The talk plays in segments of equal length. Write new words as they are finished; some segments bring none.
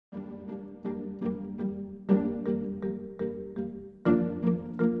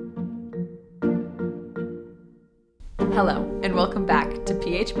Hello, and welcome back to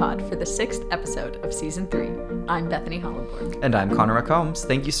PH Pod for the 6th episode of Season 3. I'm Bethany Hollenborg. And I'm Connor McCombs.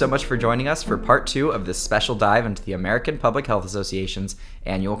 Thank you so much for joining us for part 2 of this special dive into the American Public Health Association's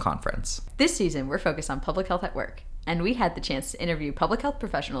annual conference. This season, we're focused on public health at work, and we had the chance to interview public health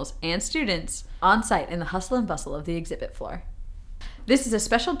professionals and students on site in the hustle and bustle of the exhibit floor. This is a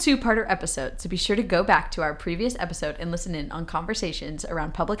special 2-parter episode, so be sure to go back to our previous episode and listen in on conversations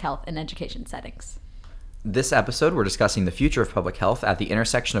around public health and education settings. This episode, we're discussing the future of public health at the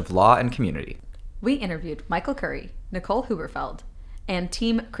intersection of law and community. We interviewed Michael Curry, Nicole Huberfeld, and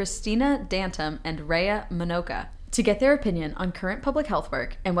team Christina Dantum and Rhea Minoka to get their opinion on current public health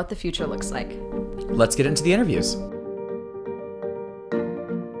work and what the future looks like. Let's get into the interviews.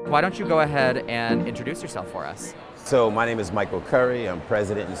 Why don't you go ahead and introduce yourself for us? So my name is Michael Curry. I'm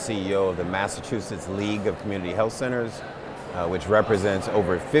president and CEO of the Massachusetts League of Community Health Centers, which represents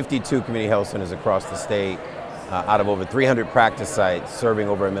over 52 community health centers across the state, out of over 300 practice sites, serving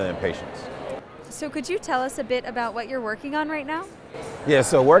over 1 million patients. So could you tell us a bit about what you're working on right now? Yeah,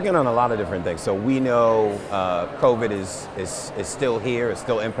 so working on a lot of different things. So we know COVID is still here, it's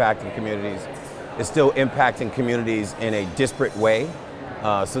still impacting communities. It's still impacting communities in a disparate way,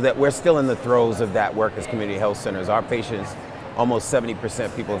 so that we're still in the throes of that work as community health centers. Our patients, almost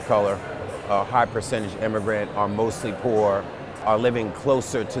 70% people of color, a high percentage immigrant, are mostly poor, are living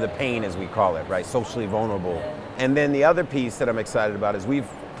closer to the pain, as we call it, right? Socially vulnerable. And then the other piece that I'm excited about is we've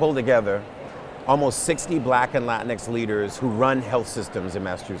pulled together almost 60 Black and Latinx leaders who run health systems in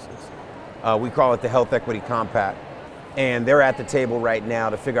Massachusetts. We call it the Health Equity Compact. And they're at the table right now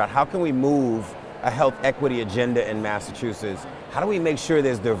to figure out how can we move a health equity agenda in Massachusetts? How do we make sure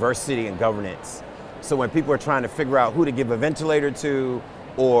there's diversity in governance? So when people are trying to figure out who to give a ventilator to,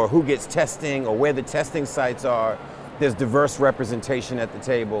 or who gets testing, or where the testing sites are, there's diverse representation at the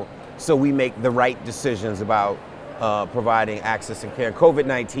table, so we make the right decisions about providing access and care. And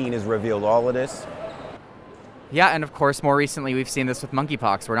COVID-19 has revealed all of this. Yeah, and of course, more recently, we've seen this with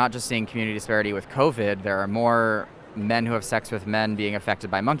monkeypox. We're not just seeing community disparity with COVID. There are more men who have sex with men being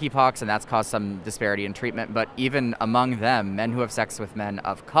affected by monkeypox, and that's caused some disparity in treatment. But even among them, men who have sex with men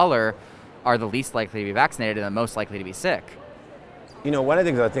of color are the least likely to be vaccinated and the most likely to be sick. You know, one of the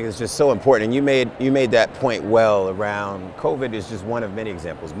things I think is just so important, and you made that point well around COVID is just one of many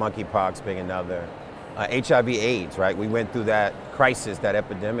examples, monkeypox being another. HIV/AIDS, right? We went through that crisis, that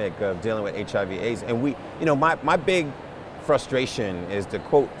epidemic of dealing with HIV/AIDS. And my big frustration is to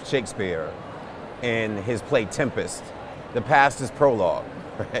quote Shakespeare in his play Tempest, the past is prologue,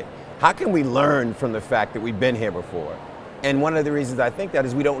 right? How can we learn from the fact that we've been here before? And one of the reasons I think that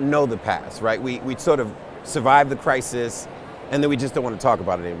is we don't know the past, right? We sort of survived the crisis, and then we just don't want to talk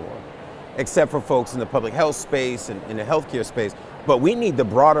about it anymore, except for folks in the public health space and in the healthcare space. But we need the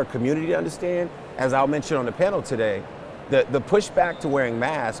broader community to understand, as I'll mention on the panel today, the pushback to wearing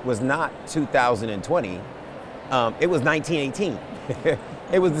masks was not 2020, it was 1918.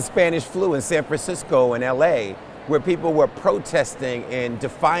 It was the Spanish flu in San Francisco and LA, where people were protesting and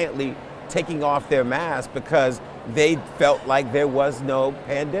defiantly taking off their masks because they felt like there was no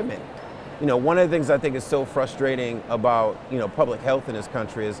pandemic. You know, one of the things I think is so frustrating about, public health in this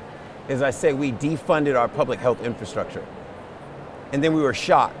country is I say we defunded our public health infrastructure. And then we were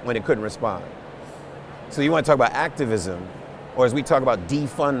shot when it couldn't respond. So you want to talk about activism, or as we talk about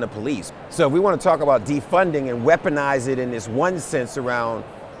defund the police. So if we want to talk about defunding and weaponize it in this one sense around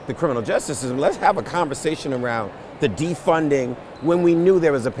the criminal justice system, let's have a conversation around the defunding when we knew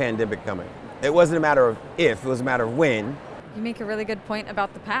there was a pandemic coming. It wasn't a matter of if, it was a matter of when. You make a really good point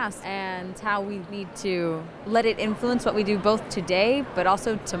about the past and how we need to let it influence what we do both today, but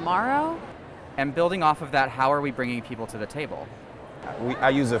also tomorrow. And building off of that, how are we bringing people to the table? I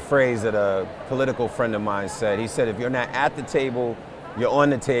use a phrase that a political friend of mine said. He said, if you're not at the table, you're on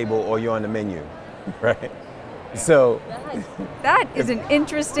the table or you're on the menu, right? So that is an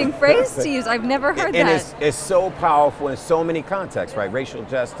interesting phrase to use. I've never heard and that. It's so powerful in so many contexts, right? Racial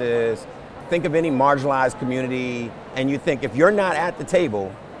justice. Think of any marginalized community, and you think if you're not at the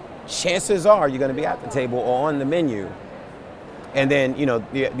table, chances are you're going to be at the table or on the menu. And then,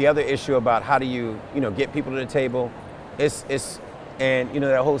 the other issue about how do you, get people to the table, and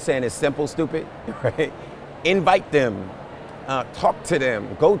that whole saying is simple, stupid, right? Invite them, talk to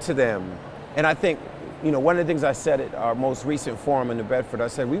them, go to them. And I think, one of the things I said at our most recent forum in New Bedford, I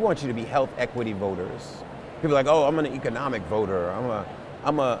said, we want you to be health equity voters. People are like, oh, I'm an economic voter.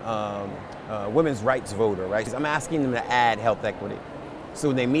 I'm a women's rights voter, right? I'm asking them to add health equity. So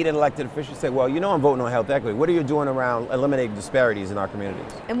when they meet an elected official, say, well, I'm voting on health equity. What are you doing around eliminating disparities in our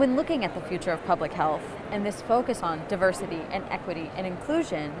communities? And when looking at the future of public health and this focus on diversity and equity and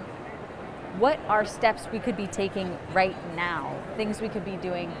inclusion, what are steps we could be taking right now, things we could be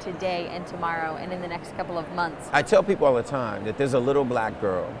doing today and tomorrow and in the next couple of months? I tell people all the time that there's a little black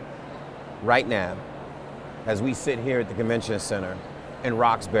girl right now, as we sit here at the convention center in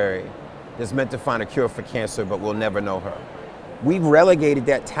Roxbury, that's meant to find a cure for cancer, but we'll never know her. We've relegated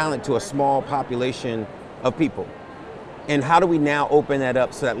that talent to a small population of people. And how do we now open that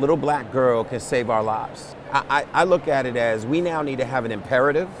up so that little black girl can save our lives? I look at it as we now need to have an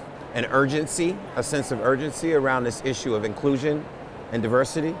imperative, an urgency, a sense of urgency around this issue of inclusion and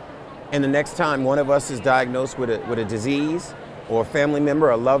diversity. And the next time one of us is diagnosed with a disease, or a family member,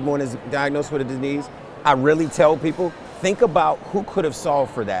 a loved one is diagnosed with a disease, I really tell people, think about who could have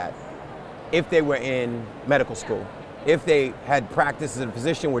solved for that if they were in medical school, if they had practiced as a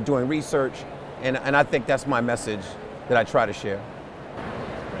physician, were doing research, and I think that's my message that I try to share.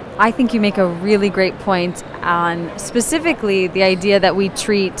 I think you make a really great point on specifically the idea that we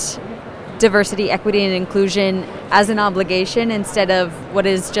treat diversity, equity, and inclusion as an obligation instead of what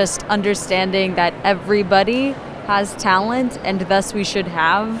is just understanding that everybody has talent and thus we should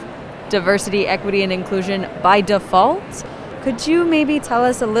have diversity, equity, and inclusion by default. Could you maybe tell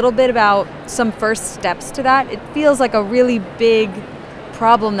us a little bit about some first steps to that? It feels like a really big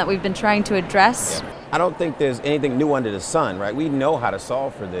problem that we've been trying to address. I don't think there's anything new under the sun, right? We know how to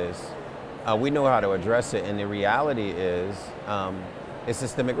solve for this. We know how to address it, and the reality is it's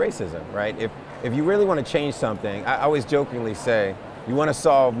systemic racism, right? If you really want to change something, I always jokingly say, you want to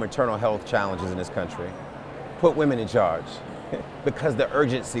solve maternal health challenges in this country, put women in charge, because the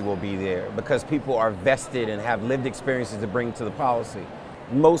urgency will be there, because people are vested and have lived experiences to bring to the policy.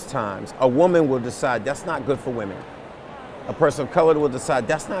 Most times, a woman will decide that's not good for women. A person of color will decide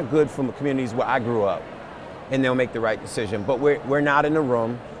that's not good for the communities where I grew up, and they'll make the right decision. But we're not in the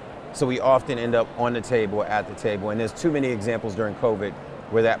room, so we often end up on the table, at the table, and there's too many examples during COVID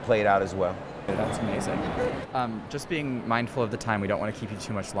where that played out as well. That's amazing. Just being mindful of the time, we don't want to keep you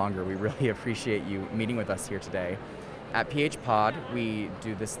too much longer. We really appreciate you meeting with us here today. At PH Pod, we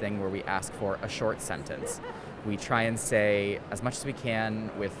do this thing where we ask for a short sentence. We try and say as much as we can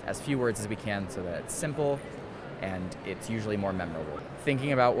with as few words as we can so that it's simple and it's usually more memorable.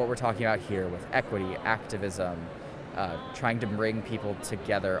 Thinking about what we're talking about here with equity, activism, trying to bring people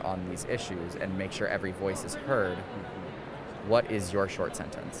together on these issues and make sure every voice is heard. What is your short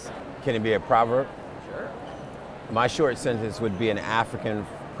sentence? Can it be a proverb? Sure. My short sentence would be an African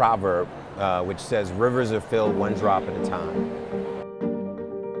proverb which says, rivers are filled one drop at a time.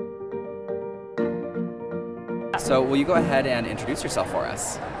 So will you go ahead and introduce yourself for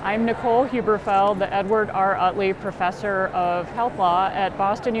us? I'm Nicole Huberfeld, the Edward R. Utley Professor of Health Law at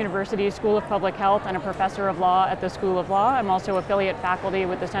Boston University School of Public Health and a Professor of Law at the School of Law. I'm also affiliate faculty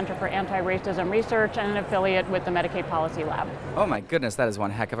with the Center for Anti-Racism Research and an affiliate with the Medicaid Policy Lab. Oh my goodness, that is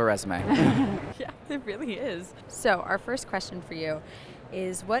one heck of a resume. Yeah, it really is. So our first question for you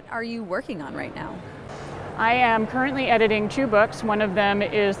is, what are you working on right now? I am currently editing 2 books. One of them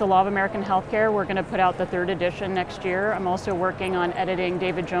is The Law of American Healthcare. We're going to put out the 3rd edition next year. I'm also working on editing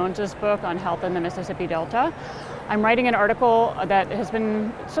David Jones's book on health in the Mississippi Delta. I'm writing an article that has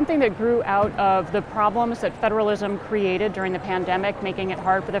been something that grew out of the problems that federalism created during the pandemic, making it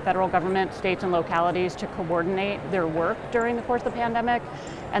hard for the federal government, states, and localities to coordinate their work during the course of the pandemic,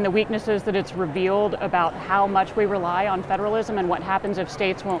 and the weaknesses that it's revealed about how much we rely on federalism and what happens if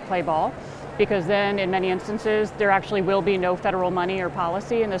states won't play ball. Because then in many instances, there actually will be no federal money or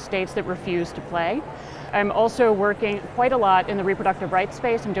policy in the states that refuse to play. I'm also working quite a lot in the reproductive rights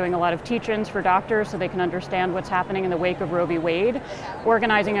space. I'm doing a lot of teach-ins for doctors so they can understand what's happening in the wake of Roe v. Wade,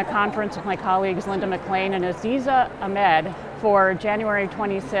 organizing a conference with my colleagues Linda McLean and Aziza Ahmed for January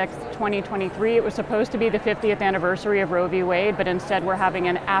 26, 2023. It was supposed to be the 50th anniversary of Roe v. Wade, but instead we're having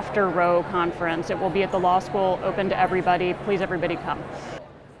an after Roe conference. It will be at the law school, open to everybody. Please, everybody come.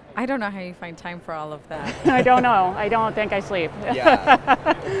 I don't know how you find time for all of that. I don't know. I don't think I sleep.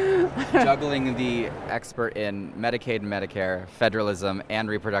 Yeah. Juggling the expert in Medicaid and Medicare, federalism, and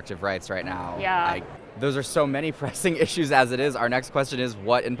reproductive rights right now. Yeah. Those are so many pressing issues as it is. Our next question is,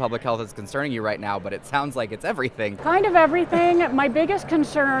 what in public health is concerning you right now? But it sounds like it's everything. Kind of everything. My biggest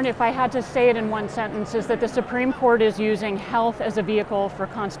concern, if I had to say it in one sentence, is that the Supreme Court is using health as a vehicle for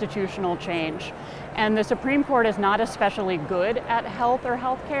constitutional change. And the Supreme Court is not especially good at health or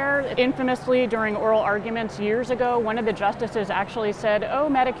healthcare. Infamously, during oral arguments years ago, one of the justices actually said, oh,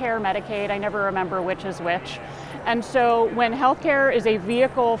 Medicare, Medicaid, I never remember which is which. And so when healthcare is a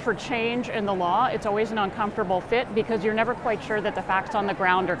vehicle for change in the law, it's always an uncomfortable fit because you're never quite sure that the facts on the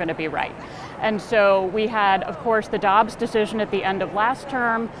ground are going to be right. And so we had, of course, the Dobbs decision at the end of last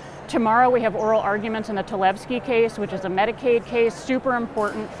term Tomorrow we have oral arguments in the Talevski case, which is a Medicaid case, super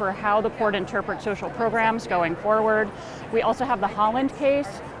important for how the court interprets social programs going forward. We also have the Holland case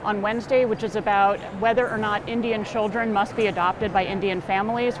on Wednesday, which is about whether or not Indian children must be adopted by Indian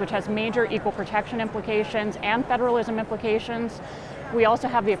families, which has major equal protection implications and federalism implications. We also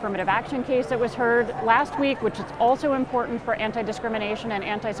have the affirmative action case that was heard last week, which is also important for anti-discrimination and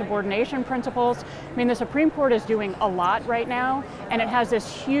anti-subordination principles. I mean, the Supreme Court is doing a lot right now, and it has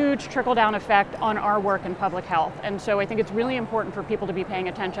this huge trickle-down effect on our work in public health. And so I think it's really important for people to be paying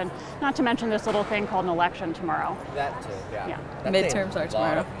attention, not to mention this little thing called an election tomorrow. That too, yeah. Yeah. Midterms are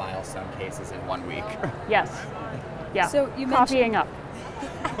tomorrow. A lot of milestone cases in 1 week. Yes. Yeah. So you Coffeeing up.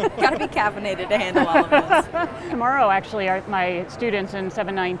 Got to be caffeinated to handle all of this. Tomorrow, actually, my students in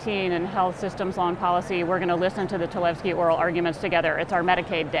 719 and Health Systems Law and Policy, we're going to listen to the Talevski oral arguments together. It's our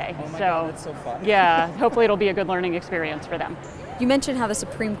Medicaid day. Oh my God, that's so fun. Yeah, hopefully it'll be a good learning experience for them. You mentioned how the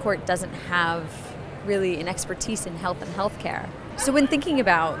Supreme Court doesn't have really an expertise in health and healthcare. So when thinking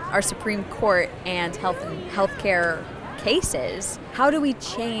about our Supreme Court and health and healthcare cases, how do we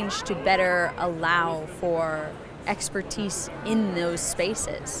change to better allow for expertise in those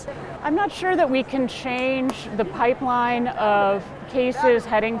spaces? I'm not sure that we can change the pipeline of cases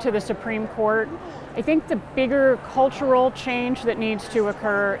heading to the Supreme Court. I think the bigger cultural change that needs to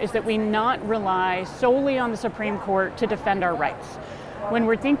occur is that we not rely solely on the Supreme Court to defend our rights. When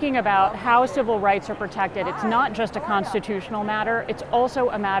we're thinking about how civil rights are protected, it's not just a constitutional matter, it's also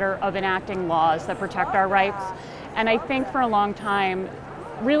a matter of enacting laws that protect our rights. And I think for a long time,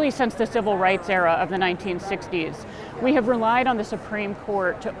 really since the civil rights era of the 1960s, we have relied on the Supreme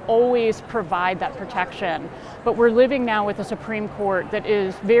Court to always provide that protection. But we're living now with a Supreme Court that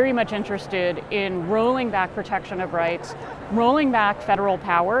is very much interested in rolling back protection of rights, rolling back federal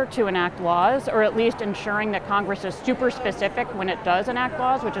power to enact laws, or at least ensuring that Congress is super specific when it does enact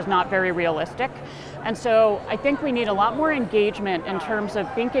laws, which is not very realistic. And so I think we need a lot more engagement in terms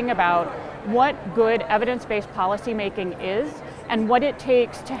of thinking about what good evidence-based policymaking is and what it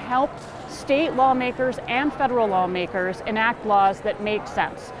takes to help state lawmakers and federal lawmakers enact laws that make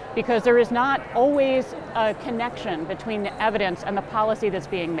sense. Because there is not always a connection between the evidence and the policy that's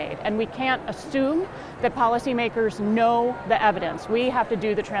being made. And we can't assume that policymakers know the evidence. We have to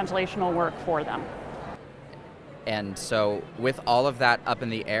do the translational work for them. And so with all of that up in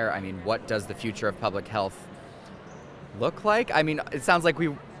the air, I mean, what does the future of public health look like? I mean, it sounds like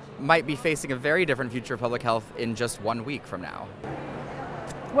we might be facing a very different future of public health in just 1 week from now.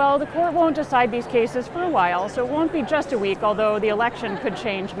 Well, the court won't decide these cases for a while, so it won't be just a week, although the election could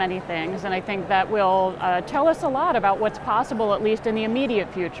change many things, and I think that will tell us a lot about what's possible, at least in the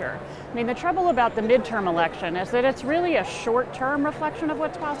immediate future. I mean, the trouble about the midterm election is that it's really a short-term reflection of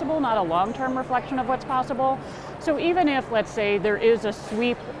what's possible, not a long-term reflection of what's possible. So even if, let's say, there is a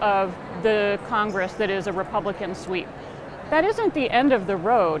sweep of the Congress that is a Republican sweep, that isn't the end of the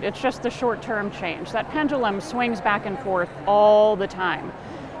road, it's just the short-term change. That pendulum swings back and forth all the time.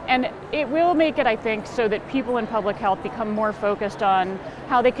 And it will make it, I think, so that people in public health become more focused on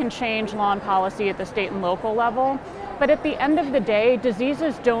how they can change law and policy at the state and local level. But at the end of the day,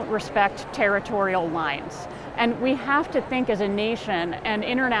 diseases don't respect territorial lines. And we have to think as a nation and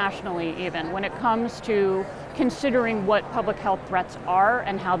internationally even when it comes to considering what public health threats are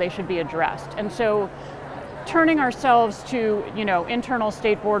and how they should be addressed. And so turning ourselves to, internal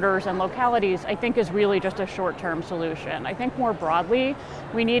state borders and localities, I think is really just a short-term solution. I think more broadly,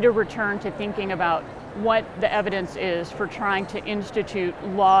 we need to return to thinking about what the evidence is for trying to institute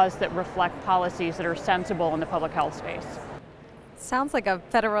laws that reflect policies that are sensible in the public health space. Sounds like a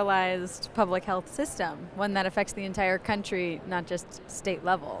federalized public health system, one that affects the entire country, not just state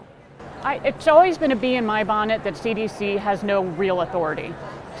level. It's always been a bee in my bonnet that CDC has no real authority.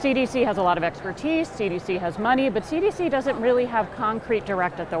 CDC has a lot of expertise, CDC has money, but CDC doesn't really have concrete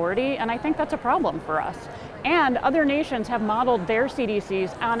direct authority, and I think that's a problem for us. And other nations have modeled their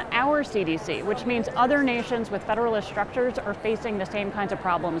CDCs on our CDC, which means other nations with federalist structures are facing the same kinds of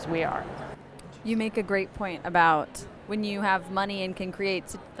problems we are. You make a great point about when you have money and can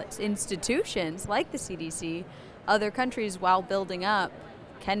create institutions like the CDC, other countries, while building up,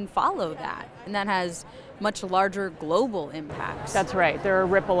 can follow that. And that has much larger global impacts. That's right. There are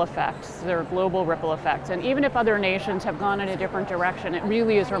ripple effects. There are global ripple effects. And even if other nations have gone in a different direction, it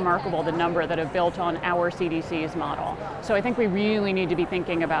really is remarkable the number that have built on our CDC's model. So I think we really need to be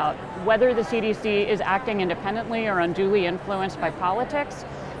thinking about whether the CDC is acting independently or unduly influenced by politics,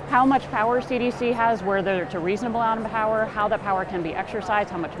 how much power CDC has, whether it's a reasonable amount of power, how that power can be exercised,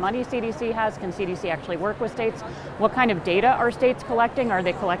 how much money CDC has, can CDC actually work with states, what kind of data are states collecting, are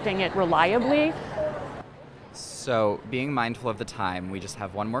they collecting it reliably? So, being mindful of the time, we just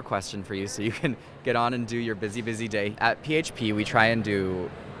have one more question for you so you can get on and do your busy day. At PHP, we try and do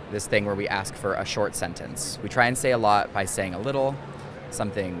this thing where we ask for a short sentence. We try and say a lot by saying a little,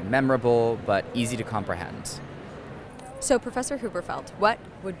 something memorable but easy to comprehend. So, Professor Huberfeld, what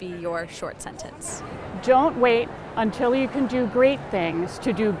would be your short sentence? Don't wait until you can do great things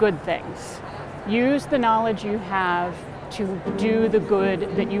to do good things. Use the knowledge you have to do the good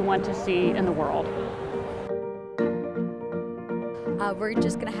that you want to see in the world. We're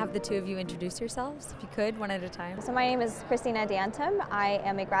just going to have the two of you introduce yourselves, if you could, one at a time. So my name is Christina Dantum. I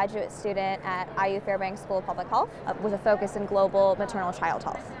am a graduate student at IU Fairbanks School of Public Health with a focus in global maternal child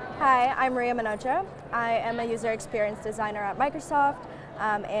health. Hi, I'm Maria Minocha. I am a user experience designer at Microsoft,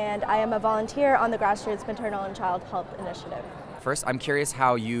 and I am a volunteer on the Grassroots Maternal and Child Health Initiative. First, I'm curious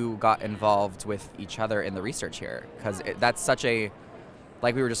how you got involved with each other in the research here, because that's such a,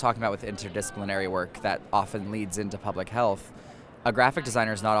 like we were just talking about with interdisciplinary work that often leads into public health. A graphic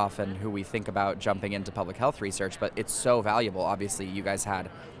designer is not often who we think about jumping into public health research, but it's so valuable. Obviously, you guys had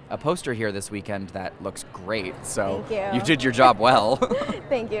a poster here this weekend that looks great, so Thank you. You did your job well.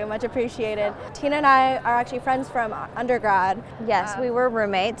 Thank you, much appreciated. Tina and I are actually friends from undergrad. Yes, we were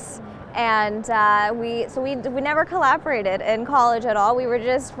roommates, and we never collaborated in college at all. We were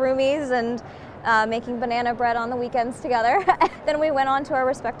just roomies and making banana bread on the weekends together. Then we went on to our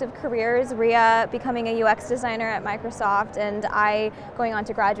respective careers, Ria becoming a UX designer at Microsoft and I going on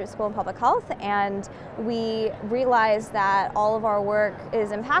to graduate school in public health, and we realized that all of our work is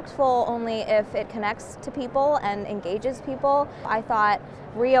impactful only if it connects to people and engages people. I thought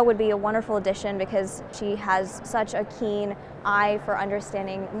Ria would be a wonderful addition because she has such a keen eye for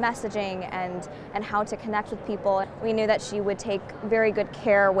understanding messaging and how to connect with people. We knew that she would take very good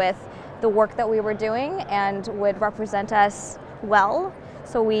care with the work that we were doing and would represent us well.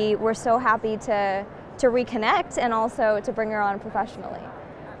 So we were so happy to reconnect and also to bring her on professionally.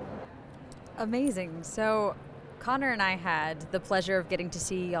 Amazing. So, Connor and I had the pleasure of getting to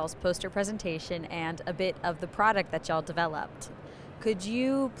see y'all's poster presentation and a bit of the product that y'all developed. Could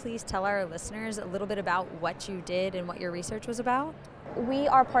you please tell our listeners a little bit about what you did and what your research was about? We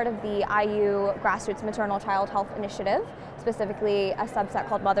are part of the IU Grassroots Maternal Child Health Initiative, specifically a subset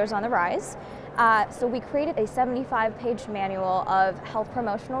called Mothers on the Rise. So we created a 75-page manual of health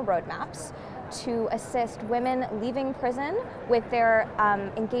promotional roadmaps to assist women leaving prison with their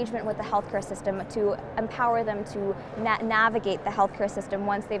engagement with the healthcare system, to empower them to navigate the healthcare system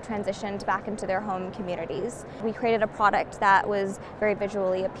once they've transitioned back into their home communities. We created a product that was very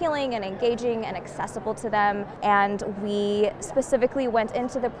visually appealing and engaging and accessible to them, and we specifically went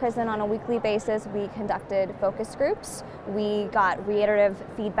into the prison on a weekly basis. We conducted focus groups. We got reiterative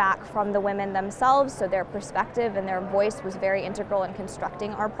feedback from the women themselves, so their perspective and their voice was very integral in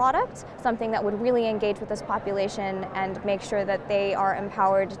constructing our product, something that would really engage with this population and make sure that they are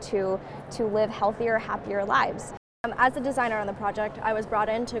empowered to live healthier, happier lives. As a designer on the project, I was brought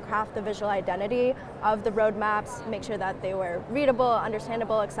in to craft the visual identity of the roadmaps, make sure that they were readable,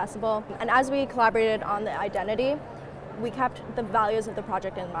 understandable, accessible. And as we collaborated on the identity, we kept the values of the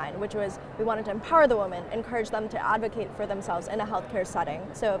project in mind, which was we wanted to empower the women, encourage them to advocate for themselves in a healthcare setting.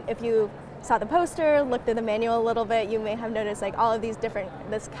 So if you saw the poster, looked through the manual a little bit, you may have noticed like all of these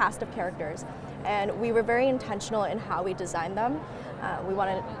this cast of characters. And we were very intentional in how we designed them. We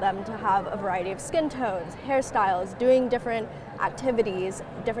wanted them to have a variety of skin tones, hairstyles, doing different activities,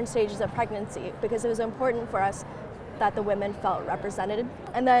 different stages of pregnancy, because it was important for us that the women felt represented.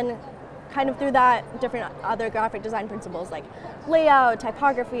 And then kind of through that, different other graphic design principles like layout,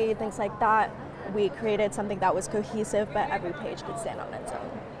 typography, things like that, we created something that was cohesive, but every page could stand on its own.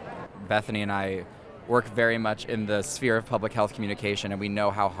 Bethany and I work very much in the sphere of public health communication, and we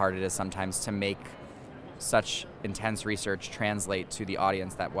know how hard it is sometimes to make such intense research translate to the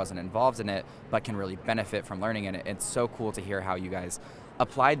audience that wasn't involved in it but can really benefit from learning in it. It's so cool to hear how you guys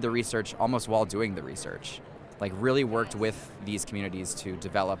applied the research almost while doing the research, like really worked with these communities to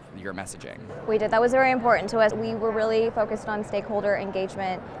develop your messaging. We did. That was very important to us. We were really focused on stakeholder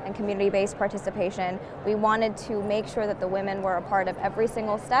engagement and community-based participation. We wanted to make sure that the women were a part of every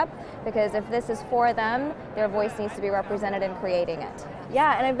single step, because if this is for them, their voice needs to be represented in creating it.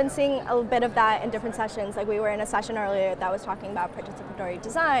 Yeah, and I've been seeing a bit of that in different sessions. Like we were in a session earlier that was talking about participatory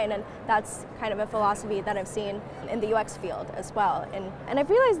design, and that's kind of a philosophy that I've seen in the UX field as well. And I've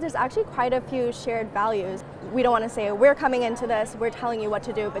realized there's actually quite a few shared values. We don't want to say, we're coming into this, we're telling you what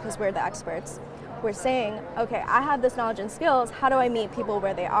to do because we're the experts. We're saying, okay, I have this knowledge and skills, how do I meet people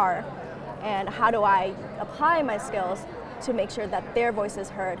where they are? And how do I apply my skills to make sure that their voice is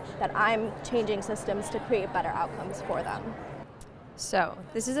heard, that I'm changing systems to create better outcomes for them? So,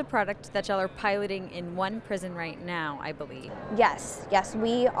 this is a product that y'all are piloting in one prison right now, I believe. Yes,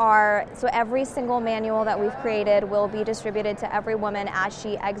 we are. So every single manual that we've created will be distributed to every woman as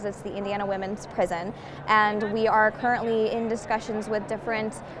she exits the Indiana Women's Prison. And we are currently in discussions with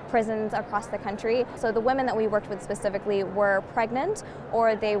different prisons across the country. So the women that we worked with specifically were pregnant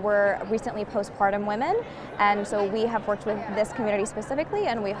or they were recently postpartum women. And so we have worked with this community specifically,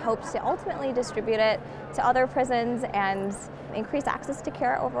 and we hope to ultimately distribute it to other prisons and increase access to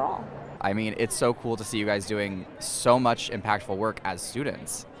care overall. I mean, it's so cool to see you guys doing so much impactful work as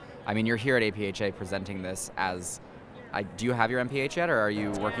students. I mean, you're here at APHA presenting this as, do you have your MPH yet, or are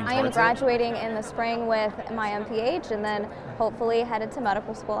you working towards it? I am graduating in the spring with my MPH and then hopefully headed to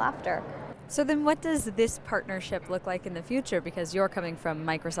medical school after. So then what does this partnership look like in the future? Because you're coming from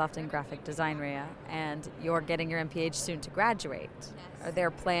Microsoft and graphic design, Rhea, and you're getting your MPH soon to graduate. Are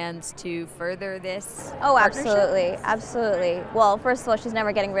there plans to further this partnership? Absolutely. Well, first of all, she's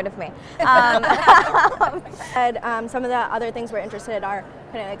never getting rid of me. And some of the other things we're interested in are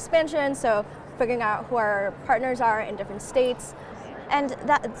kind of expansion, so figuring out who our partners are in different states. And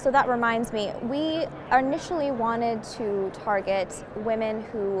that reminds me, we initially wanted to target women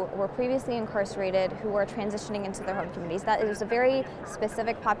who were previously incarcerated, who were transitioning into their home communities. That is a very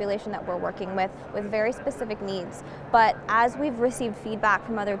specific population that we're working with very specific needs. But as we've received feedback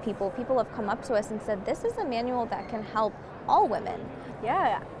from other people, people have come up to us and said, this is a manual that can help all women.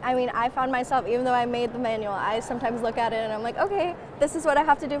 Yeah, I mean, I found myself, even though I made the manual, I sometimes look at it and I'm like, okay, this is what I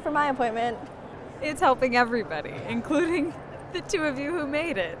have to do for my appointment. It's helping everybody, including the two of you who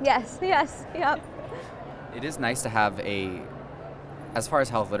made it. Yes, yep. It is nice to have as far as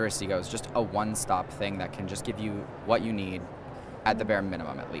health literacy goes, just a one-stop thing that can just give you what you need at the bare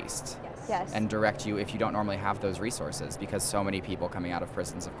minimum at least. Yes. And direct you if you don't normally have those resources, because so many people coming out of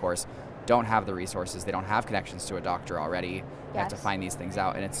prisons, of course, don't have the resources. They don't have connections to a doctor already. They have to find these things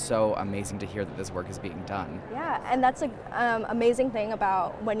out, and it's so amazing to hear that this work is being done. Yeah, and that's an amazing thing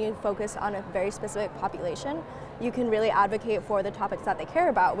about when you focus on a very specific population. You can really advocate for the topics that they care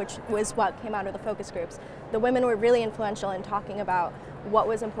about, which was what came out of the focus groups. The women were really influential in talking about what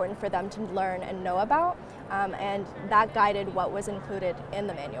was important for them to learn and know about, and that guided what was included in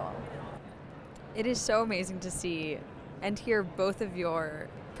the manual. It is so amazing to see and hear both of your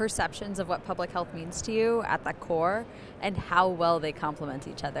perceptions of what public health means to you at the core and how well they complement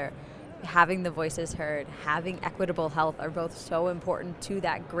each other. Having the voices heard, having equitable health are both so important to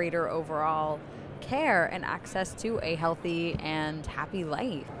that greater overall care and access to a healthy and happy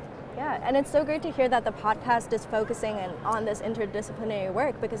life. Yeah, and it's so great to hear that the podcast is focusing on this interdisciplinary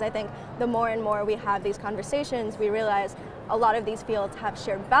work, because I think the more and more we have these conversations, we realize a lot of these fields have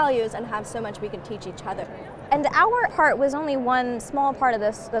shared values and have so much we can teach each other. And our part was only one small part of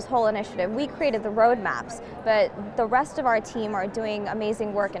this whole initiative. We created the roadmaps, but the rest of our team are doing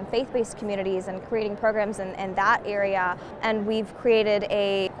amazing work in faith-based communities and creating programs in that area. And we've created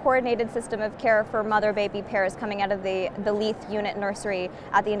a coordinated system of care for mother-baby pairs coming out of the Leith Unit Nursery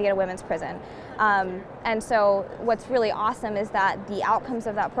at the Indiana Women's Prison. And so what's really awesome is that the outcomes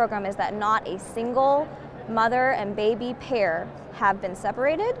of that program is that not a single mother and baby pair have been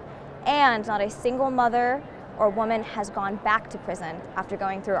separated, and not a single mother or woman has gone back to prison after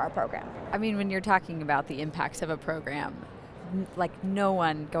going through our program. I mean, when you're talking about the impacts of a program, like no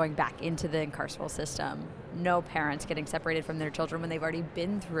one going back into the incarceral system, no parents getting separated from their children when they've already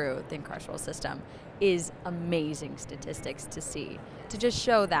been through the incarceral system, is amazing statistics to see, to just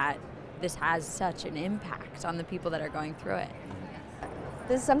show that this has such an impact on the people that are going through it.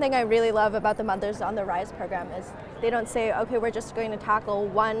 This is something I really love about the Mothers on the Rise program, is they don't say, okay, we're just going to tackle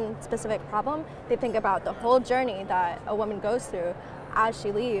one specific problem. They think about the whole journey that a woman goes through as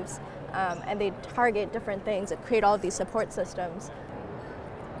she leaves, and they target different things and create all of these support systems.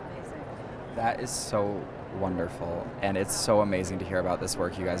 That is so wonderful, and it's so amazing to hear about this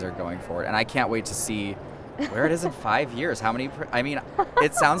work you guys are going forward. And I can't wait to see where it is in 5 years. How many?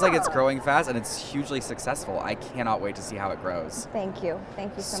 It sounds like it's growing fast and it's hugely successful. I cannot wait to see how it grows. Thank you so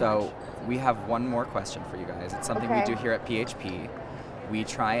much. So we have one more question for you guys. It's something we do here at PHP. We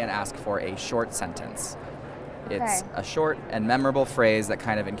try and ask for a short sentence. It's a short and memorable phrase that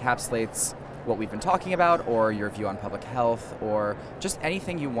kind of encapsulates what we've been talking about, or your view on public health, or just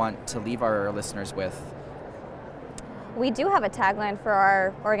anything you want to leave our listeners with. We do have a tagline for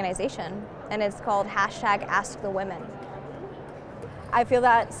our organization, and it's called #AskTheWomen. I feel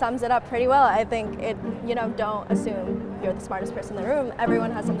that sums it up pretty well. I think don't assume you're the smartest person in the room.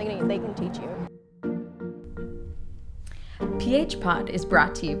 Everyone has something they can teach you. PH Pod is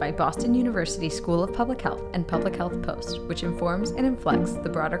brought to you by Boston University School of Public Health and Public Health Post, which informs and inflects the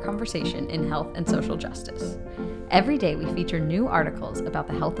broader conversation in health and social justice. Every day we feature new articles about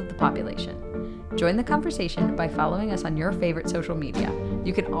the health of the population. Join the conversation by following us on your favorite social media.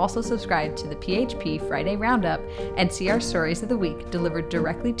 You can also subscribe to the PHP Friday Roundup and see our stories of the week delivered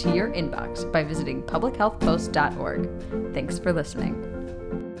directly to your inbox by visiting publichealthpost.org. Thanks for listening.